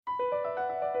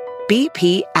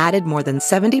BP added more than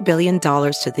 $70 billion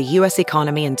to the U.S.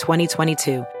 economy in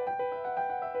 2022.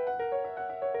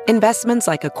 Investments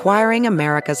like acquiring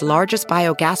America's largest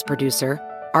biogas producer,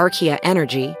 Archaea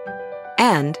Energy,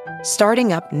 and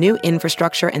starting up new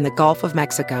infrastructure in the Gulf of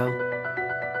Mexico.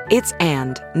 It's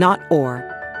and, not or.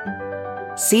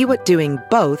 See what doing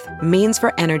both means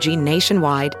for energy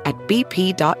nationwide at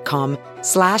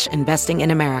bp.com/investing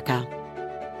in America.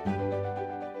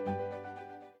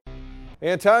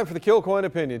 And time for the Kilcoyne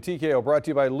Opinion. TKO brought to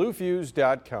you by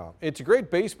LouFuse.com. It's a great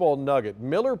baseball nugget.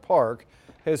 Miller Park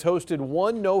has hosted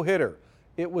one no-hitter.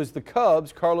 It was the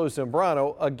Cubs' Carlos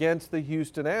Zambrano against the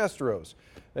Houston Astros.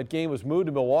 That game was moved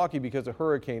to Milwaukee because of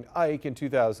Hurricane Ike in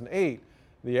 2008.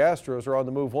 The Astros are on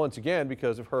the move once again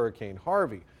because of Hurricane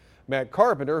Harvey. Matt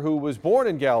Carpenter, who was born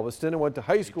in Galveston and went to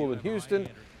high school in Houston,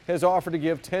 has offered to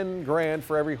give $10 grand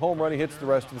for every home run he hits the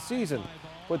rest of the season.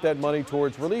 Put that money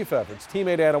towards relief efforts.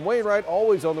 Teammate Adam Wainwright,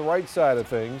 always on the right side of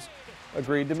things,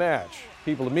 agreed to match.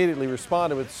 People immediately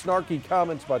responded with snarky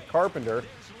comments about Carpenter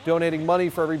donating money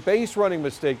for every base running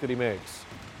mistake that he makes.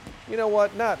 You know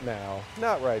what? Not now.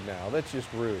 Not right now. That's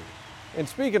just rude. And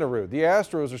speaking of rude, the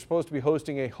Astros are supposed to be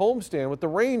hosting a homestand with the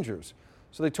Rangers.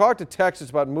 So they talked to Texas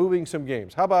about moving some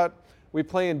games. How about we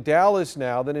play in Dallas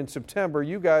now, then in September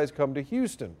you guys come to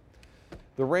Houston?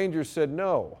 The Rangers said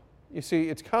no. You see,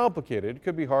 it's complicated. It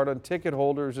could be hard on ticket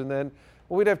holders, and then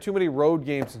we'd have too many road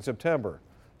games in September.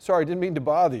 Sorry, didn't mean to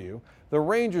bother you. The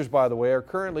Rangers, by the way, are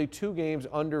currently 2 games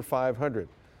under 500.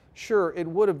 Sure, it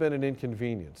would have been an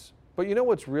inconvenience. But you know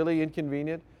what's really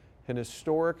inconvenient? An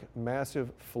historic,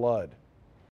 massive flood.